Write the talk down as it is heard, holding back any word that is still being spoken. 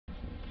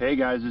Hey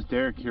guys, it's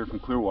Derek here from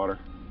Clearwater.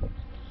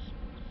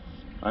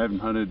 I haven't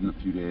hunted in a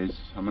few days.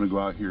 I'm gonna go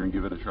out here and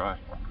give it a try.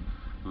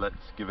 Let's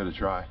give it a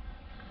try.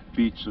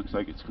 Beach looks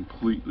like it's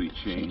completely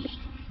changed.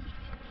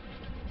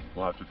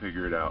 We'll have to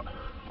figure it out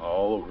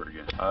all over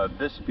again.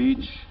 This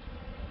beach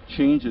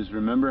changes.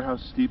 Remember how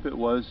steep it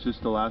was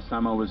just the last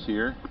time I was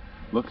here?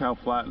 Look how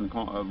flat and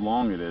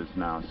long it is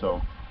now.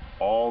 So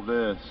all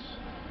this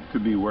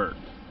could be worked.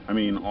 I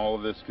mean, all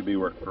of this could be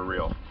worked for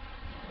real.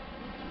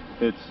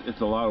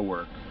 It's a lot of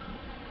work,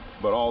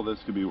 but all this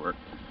could be worked.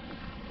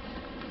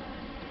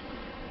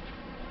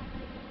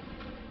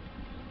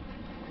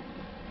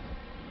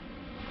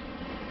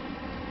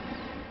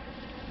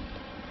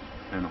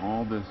 And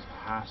all this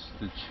has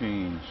to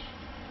change.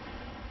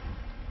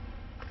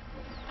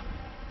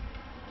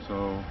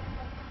 So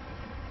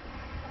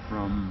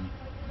from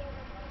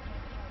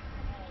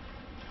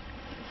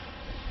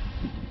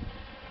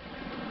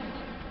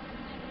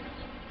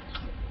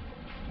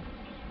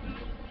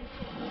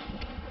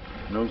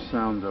no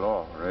sounds at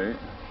all, right?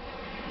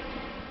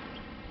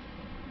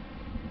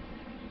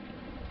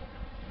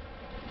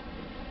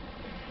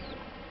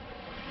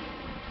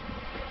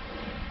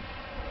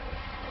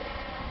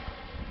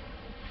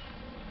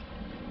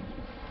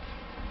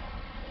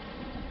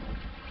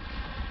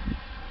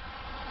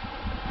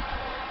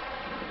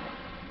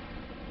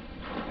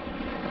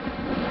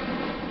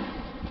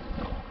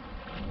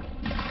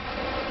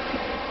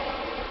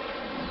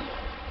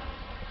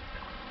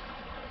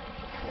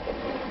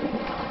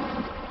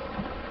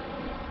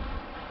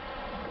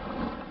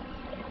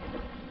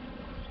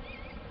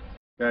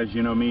 Guys,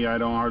 you know me, I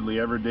don't hardly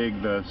ever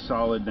dig the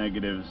solid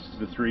negatives,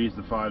 the 3s,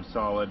 the 5s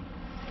solid.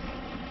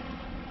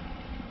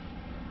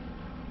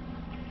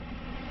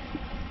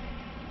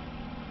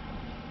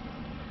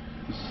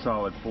 This is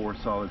solid 4,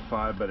 solid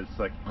 5, but it's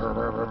like brr,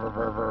 brr, brr,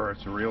 brr, brr.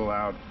 It's real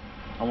loud.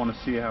 I want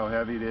to see how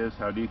heavy it is,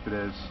 how deep it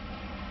is.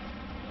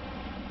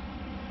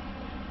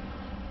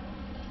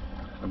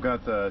 I've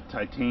got the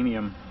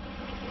titanium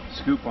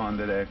scoop on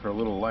today for a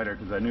little lighter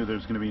because I knew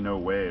there's going to be no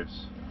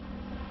waves.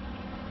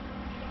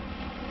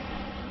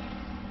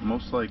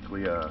 Most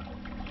likely a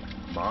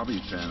bobby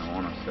pin, I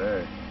want to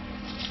say.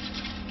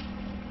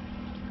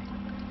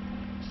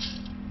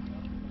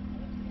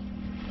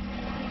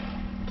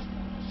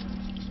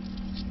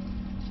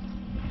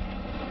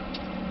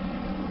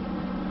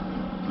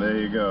 There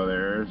you go,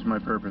 there's my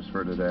purpose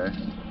for today.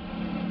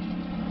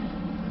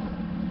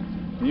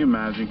 Can you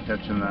imagine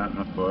catching that in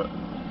the foot?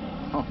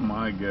 Oh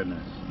my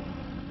goodness.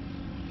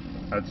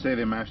 I'd say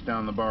they mashed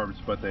down the barbs,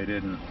 but they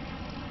didn't.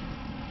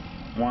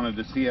 Wanted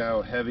to see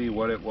how heavy,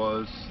 what it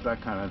was,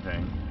 that kind of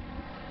thing.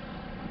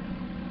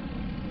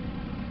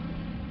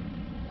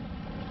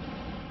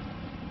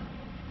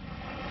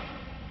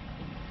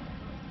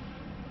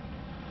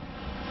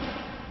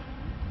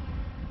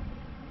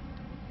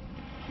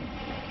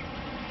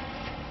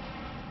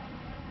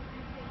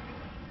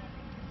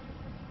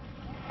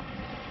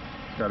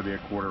 Got to be a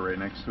quarter right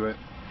next to it.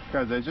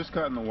 Guys, I just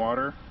got in the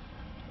water.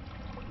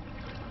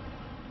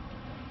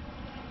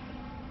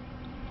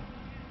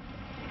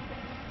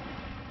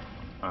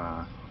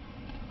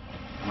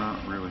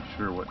 Not really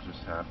sure what just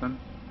happened,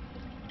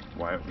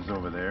 why it was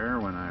over there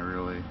when I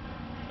really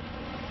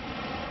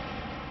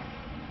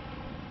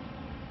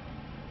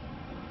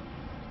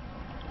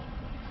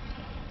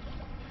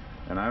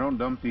and I don't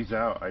dump these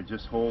out, I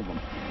just hold them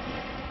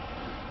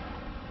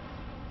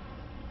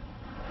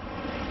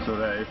so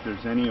that if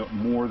there's any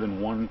more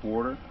than one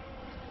quarter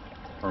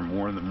or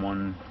more than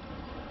one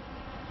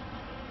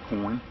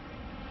coin,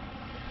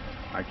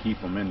 I keep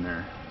them in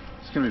there.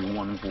 It's gonna be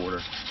 1 quarter.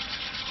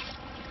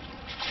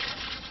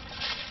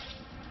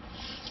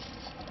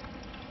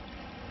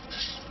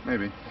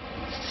 Maybe.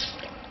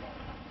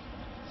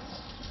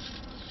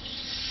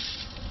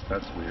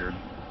 That's weird.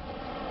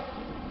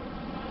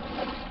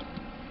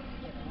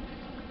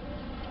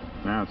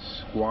 Now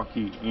it's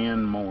squawky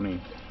and moany,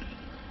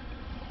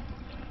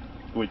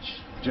 which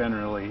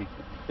generally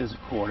is a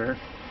quarter.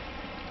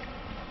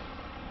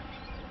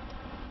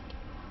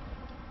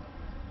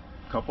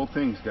 Couple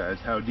things, guys.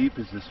 How deep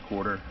is this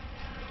quarter?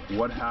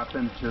 What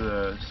happened to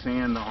the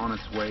sand on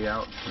its way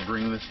out to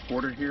bring this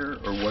quarter here,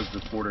 or was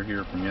the quarter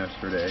here from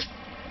yesterday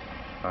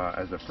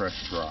as a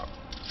fresh drop?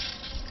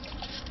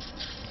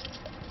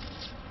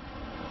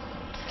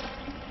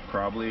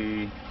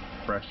 Probably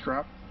fresh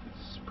drop.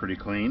 It's pretty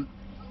clean.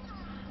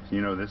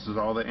 You know, this is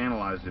all the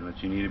analyzing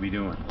that you need to be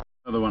doing.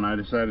 Another one, I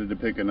decided to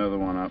pick another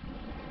one up.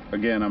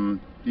 Again,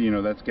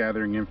 that's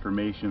gathering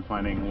information,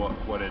 finding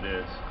what it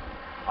is.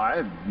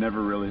 I've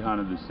never really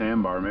hunted the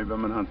sandbar. Maybe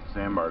I'm gonna hunt the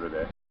sandbar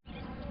today.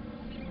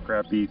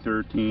 Crappie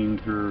 13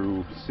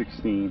 through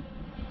 16.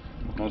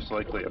 Most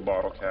likely a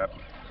bottle cap.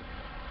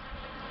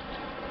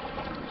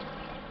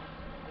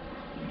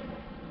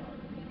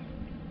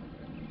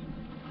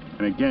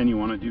 And again, you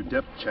want to do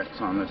depth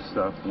checks on this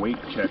stuff, weight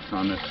checks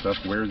on this stuff.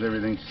 Where's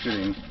everything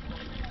sitting?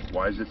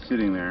 Why is it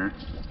sitting there?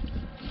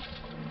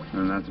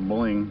 And that's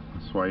bling.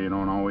 That's why you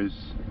don't always...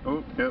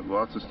 Oh, yeah,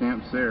 lots of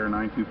stamps there.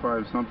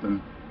 925 something.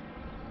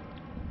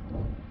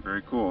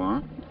 Very cool,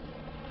 huh?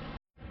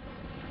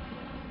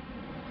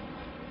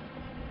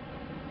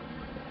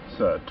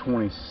 It's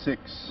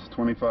 26,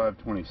 25,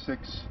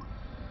 26.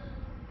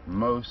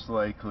 Most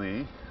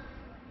likely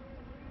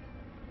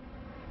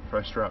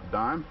fresh drop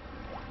dime.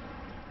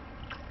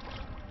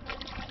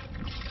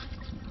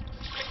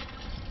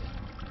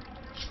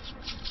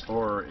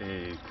 Or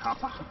a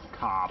copper.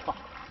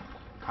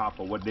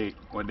 What date?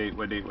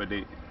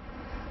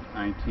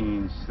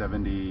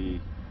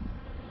 1970.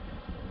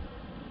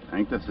 I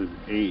think this is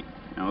 8.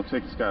 Now it looks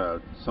like it's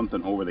got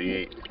something over the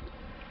 8.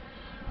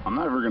 I'm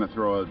never gonna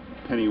throw a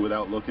penny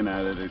without looking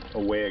at it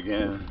away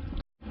again.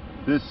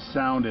 This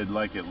sounded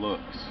like it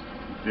looks.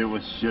 It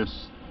was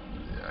just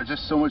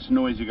so much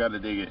noise, you gotta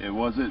dig it. It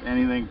wasn't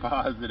anything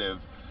positive.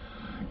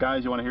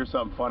 Guys, you wanna hear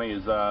something funny?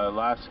 Is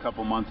last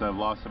couple months I've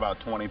lost about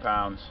 20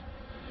 pounds.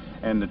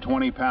 And the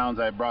 20 pounds,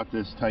 I brought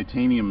this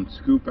titanium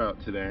scoop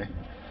out today,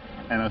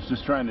 and I was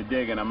just trying to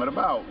dig, and I'm at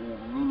about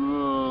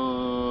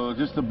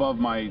just above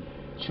my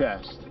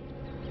chest,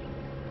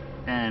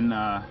 and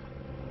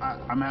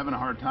I'm having a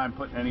hard time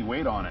putting any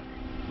weight on it.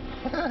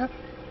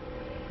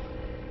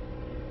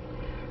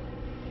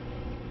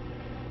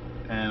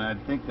 And I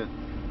think that,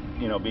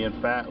 you know, being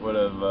fat would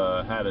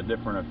have had a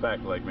different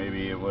effect. Like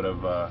maybe it would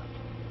have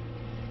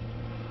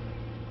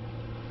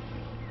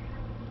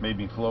made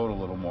me float a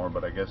little more,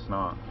 but I guess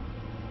not.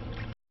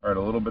 Alright,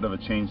 a little bit of a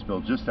chain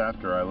spill just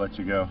after I let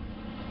you go.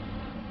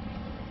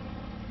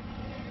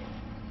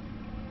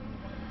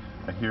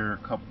 I hear a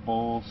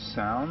couple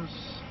sounds.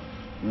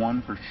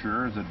 One for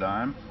sure is a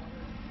dime.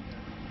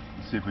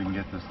 Let's see if we can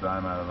get this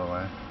dime out of the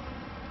way.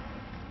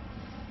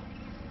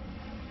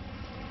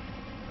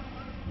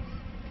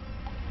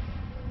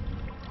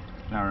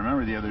 Now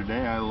remember, the other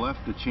day I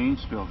left the chain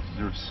spill because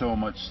there was so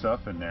much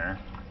stuff in there,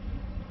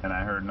 and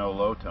I heard no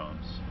low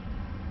tones.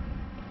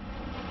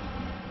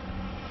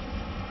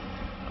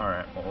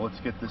 Alright, well, let's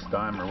get this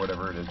dime or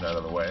whatever it is out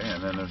of the way,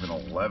 and then there's an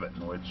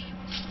 11, which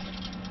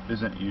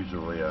isn't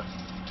usually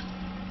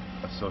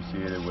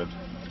associated with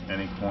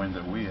any coins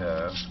that we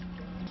have.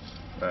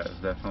 That is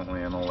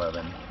definitely an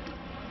 11.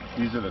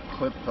 These are the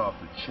clips off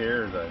the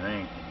chairs, I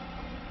think.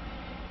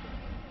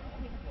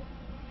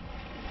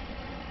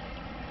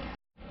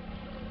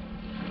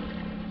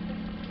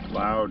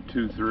 Loud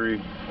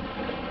 2-3.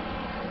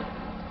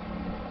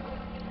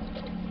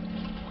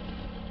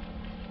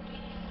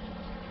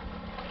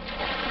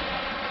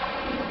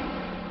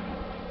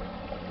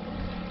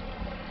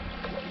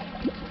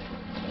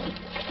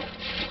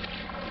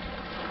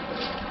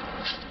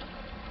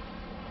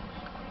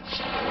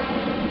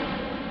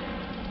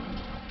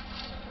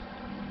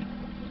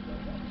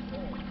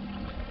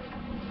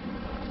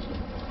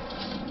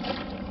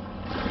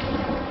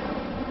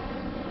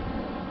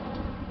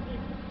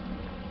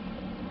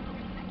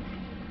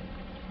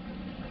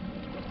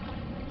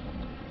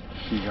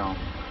 She gone.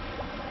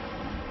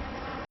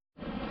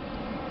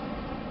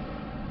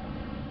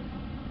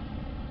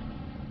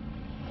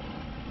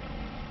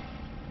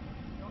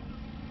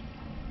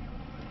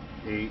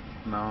 Eight,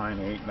 nine.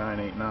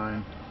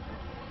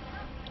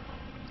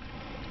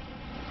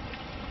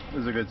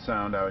 There's a good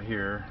sound out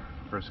here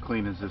for as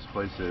clean as this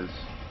place is.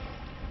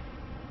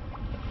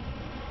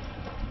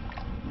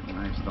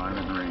 Nice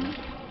diamond ring.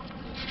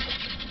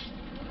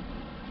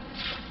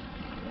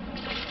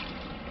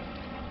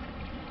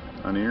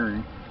 An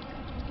earring.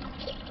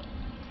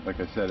 Like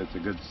I said, it's a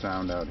good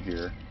sound out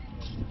here.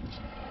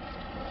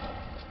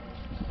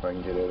 If I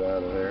can get it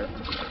out of there.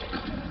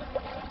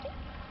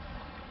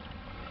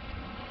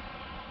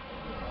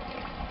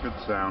 Good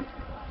sound.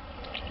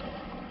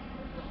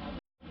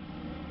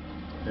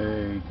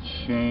 A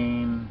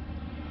chain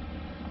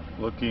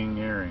looking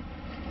earring.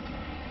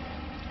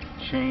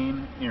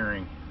 Chain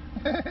earring.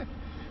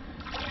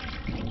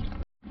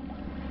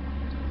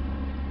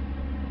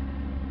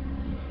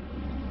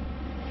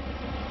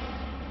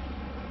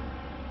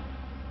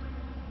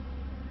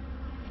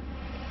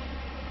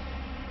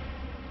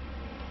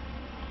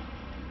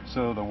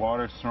 So the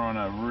water's throwing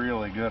a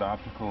really good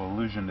optical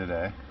illusion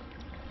today.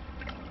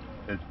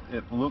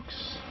 It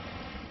looks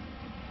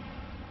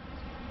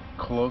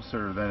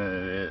closer than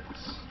it is.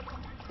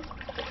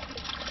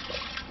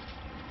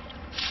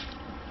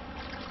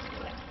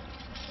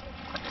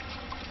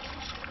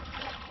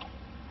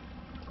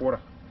 Water.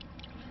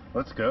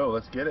 Let's go.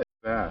 Let's get it.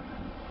 That.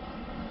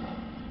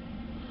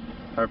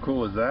 How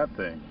cool is that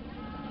thing?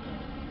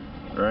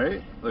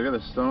 Right? Look at the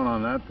stone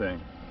on that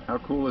thing. How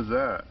cool is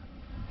that?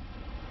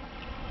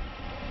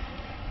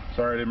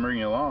 Sorry I didn't bring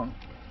you along.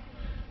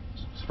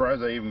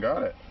 Surprised I even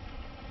got it.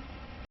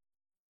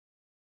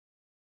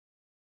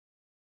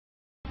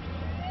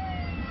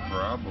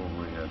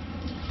 Probably a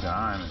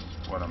dime is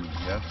what I'm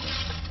guessing.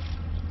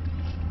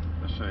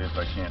 I'll show you if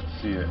I can't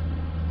see it.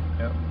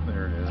 Yep,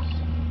 there it is.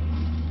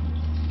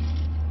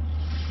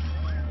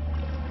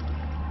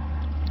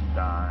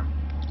 Dime.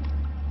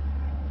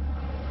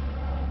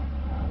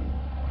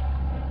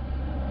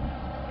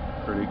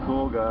 Pretty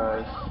cool,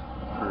 guys.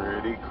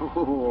 Pretty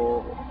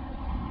cool.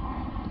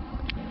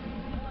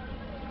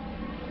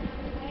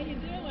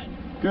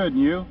 Good,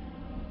 and you?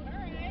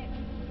 Alright.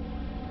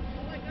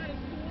 All I got is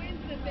coins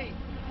and a date.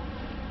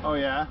 Oh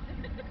yeah?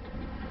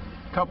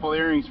 Couple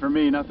earrings for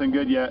me, nothing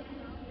good yet.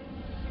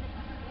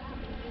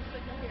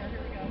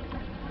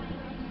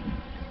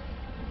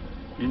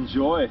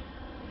 Enjoy.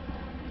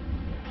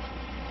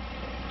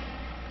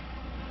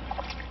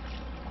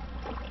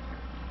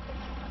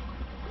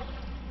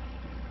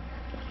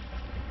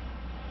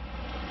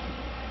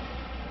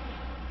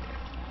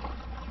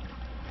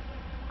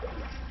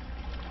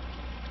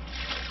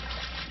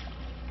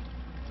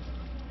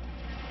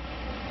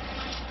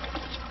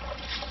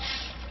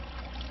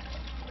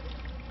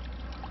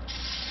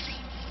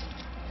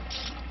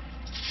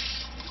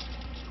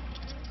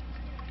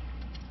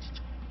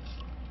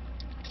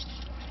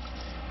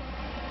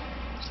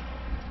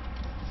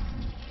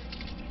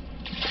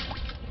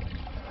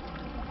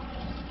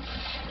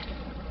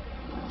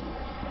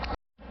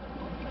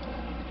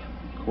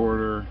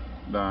 Quarter,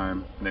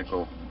 dime,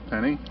 nickel,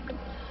 penny.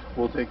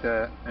 We'll take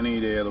that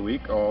any day of the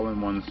week, all in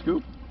one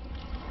scoop.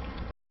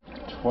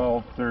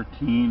 12,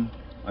 13.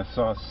 I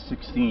saw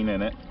 16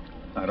 in it.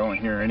 I don't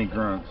hear any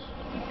grunts.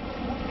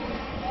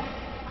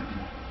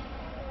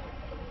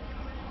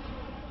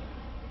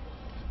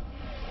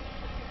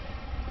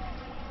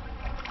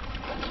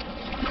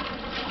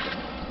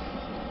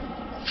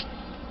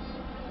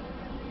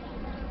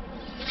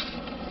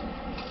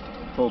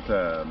 Full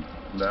tab.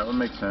 That would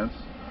make sense.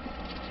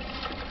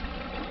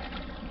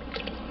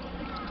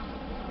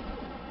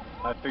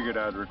 I figured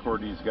I'd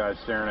record these guys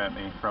staring at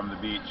me from the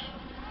beach.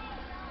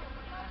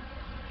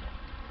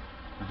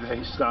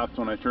 They stopped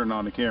when I turned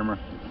on the camera.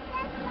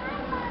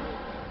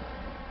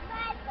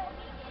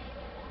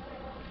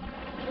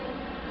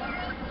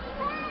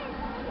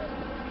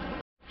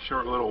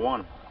 Short little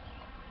one.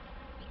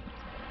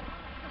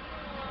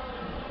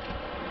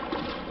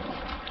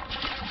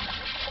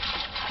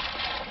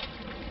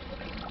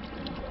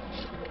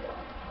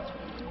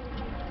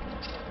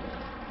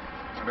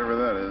 Whatever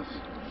that is.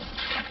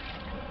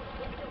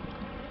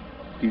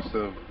 Piece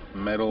of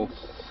metal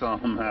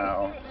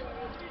somehow.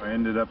 I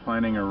ended up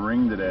finding a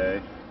ring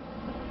today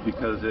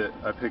because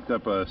I picked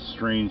up a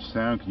strange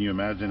sound. Can you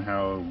imagine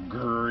how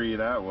grrry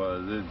that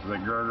was? It's like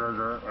grr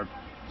grr grr.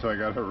 So I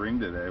got a ring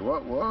today.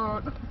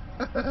 What?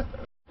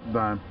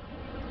 Dime.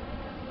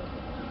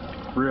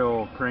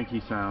 Real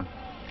cranky sound.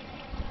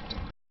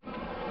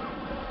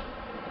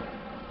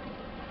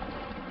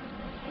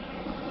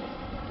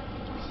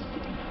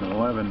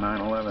 11,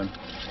 9/11.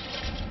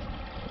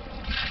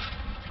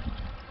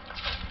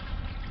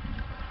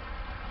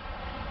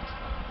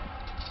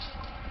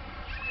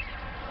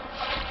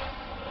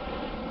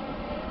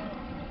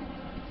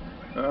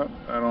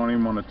 I don't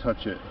even want to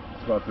touch it.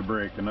 It's about to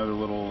break. Another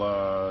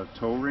little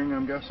toe ring,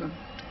 I'm guessing.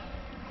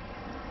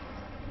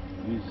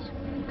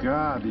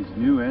 These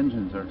new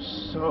engines are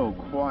so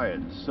quiet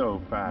and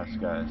so fast,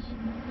 guys.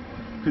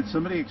 Could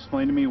somebody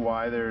explain to me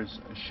why there's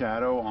a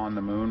shadow on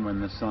the moon when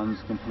the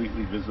sun's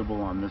completely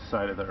visible on this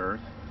side of the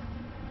Earth?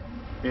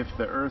 If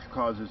the Earth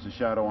causes a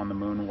shadow on the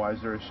moon, why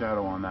is there a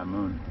shadow on that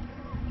moon?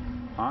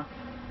 Huh?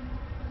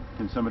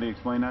 Can somebody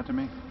explain that to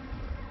me?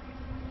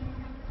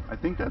 I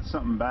think that's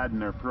something bad in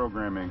their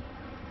programming.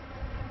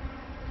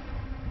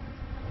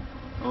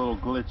 A little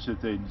glitch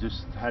that they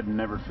just had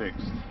never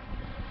fixed.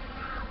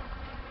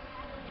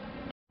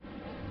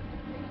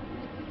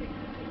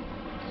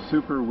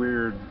 Super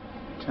weird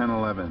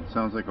 1011.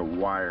 Sounds like a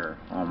wire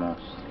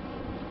almost.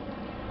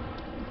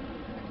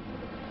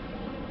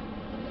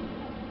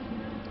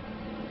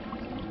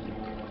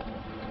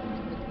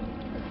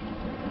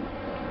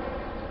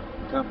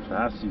 Look how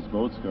fast these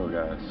boats go,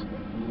 guys.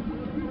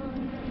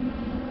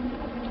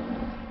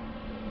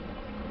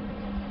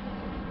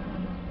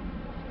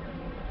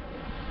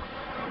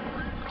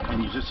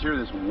 And you just hear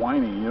this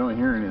whining. You don't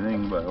hear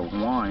anything but a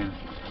whine.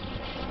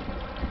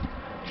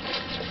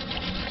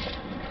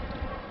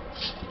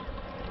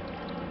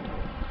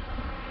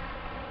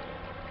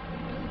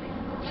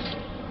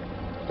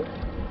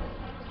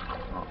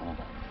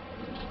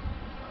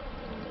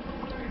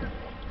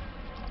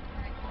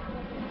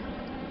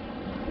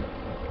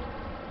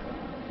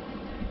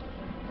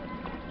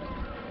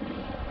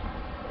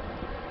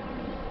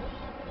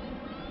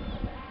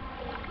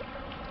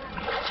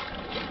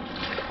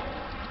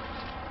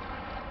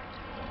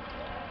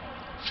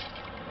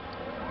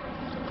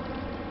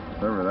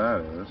 Whatever that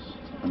is,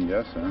 I'm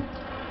guessing.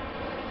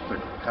 It's like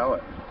a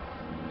pellet.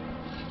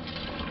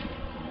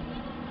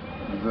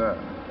 What's that?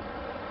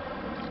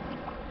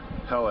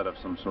 Pellet of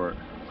some sort.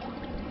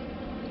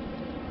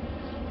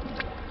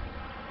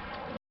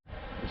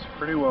 It's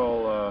pretty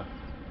well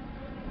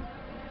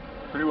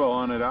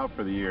on it out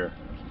for the year.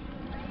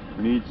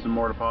 We need some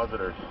more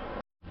depositors.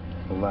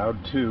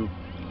 Allowed 2.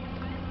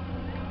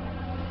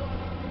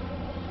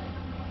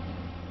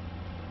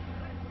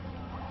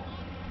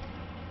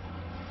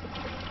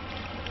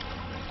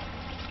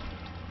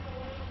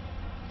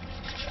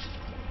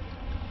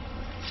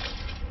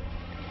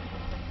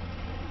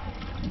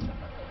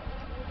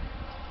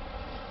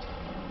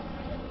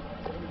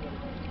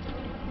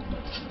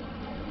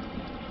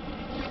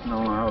 I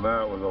don't know how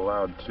that was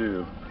allowed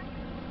 2.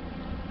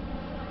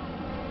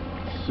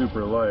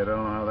 Super light, I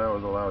don't know how that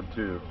was allowed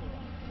 2.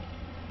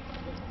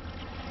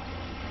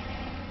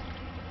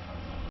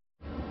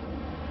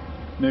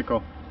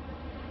 Nickel.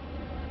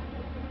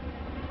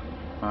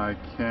 I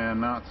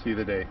cannot see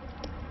the date.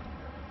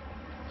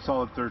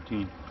 Solid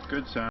 13.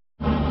 Good sound.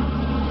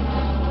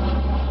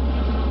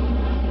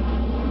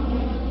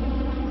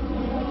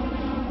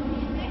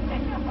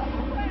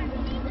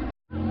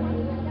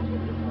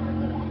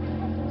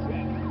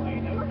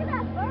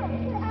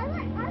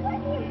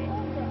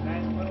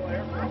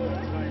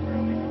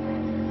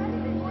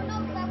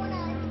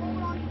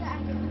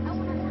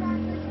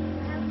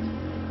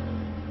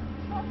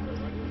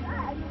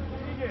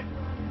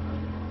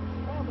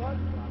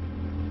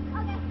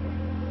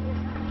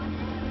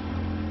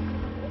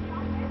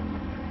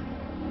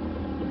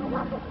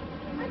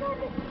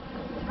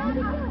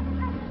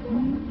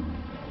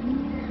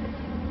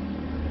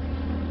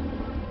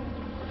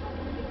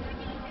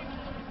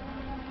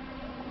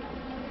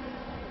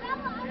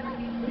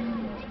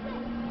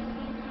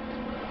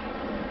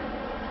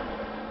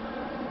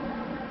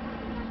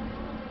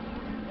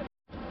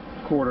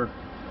 Quarter.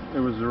 It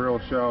was a real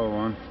shallow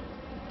one.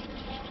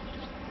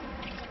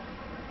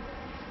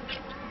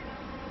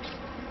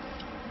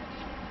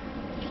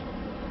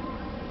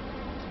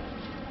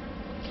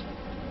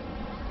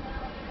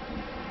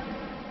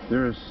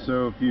 There's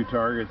so few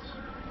targets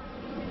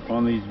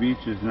on these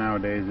beaches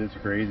nowadays, it's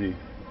crazy.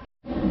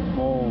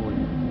 Holy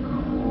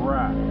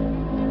crap.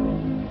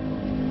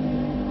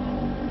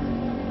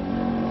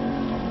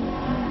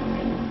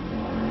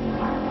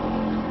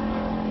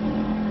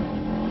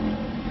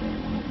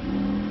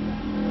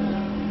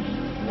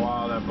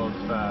 Wow, that boat's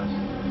fast.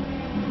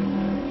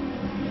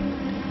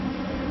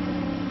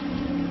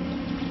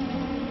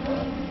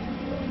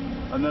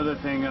 Another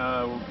thing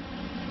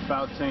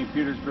about St.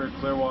 Petersburg,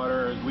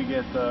 Clearwater is we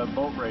get the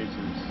boat races.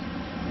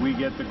 We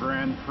get the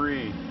Grand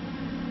Prix.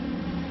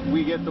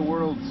 We get the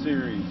World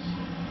Series.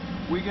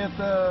 We get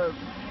the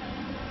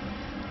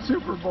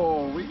Super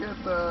Bowl. We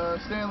get the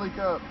Stanley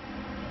Cup.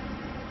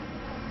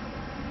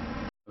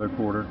 Another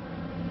quarter.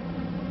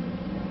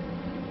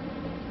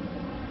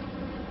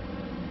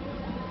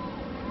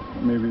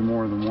 Maybe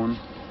more than one.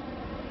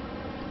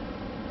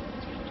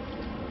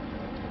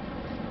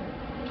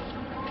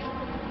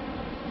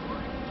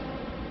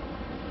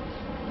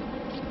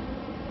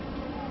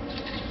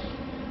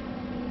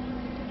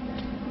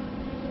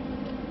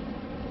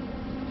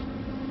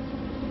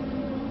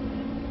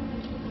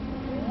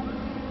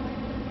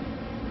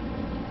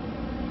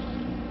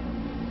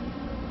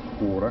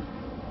 Quarter.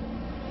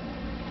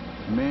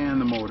 Man,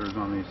 the motors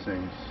on these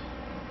things.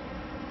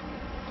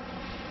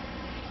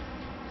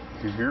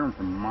 You can hear them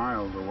from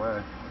miles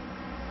away.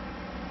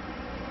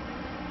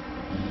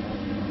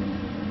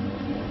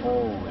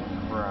 Holy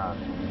crap.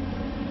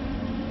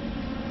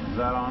 Is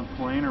that on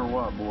plane or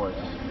what, boys?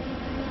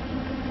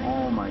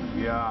 Oh my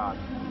god.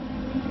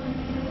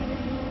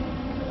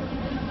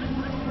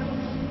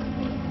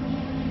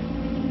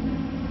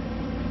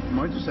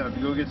 Might just have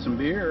to go get some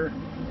beer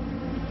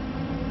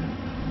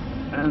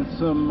and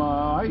some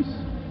ice.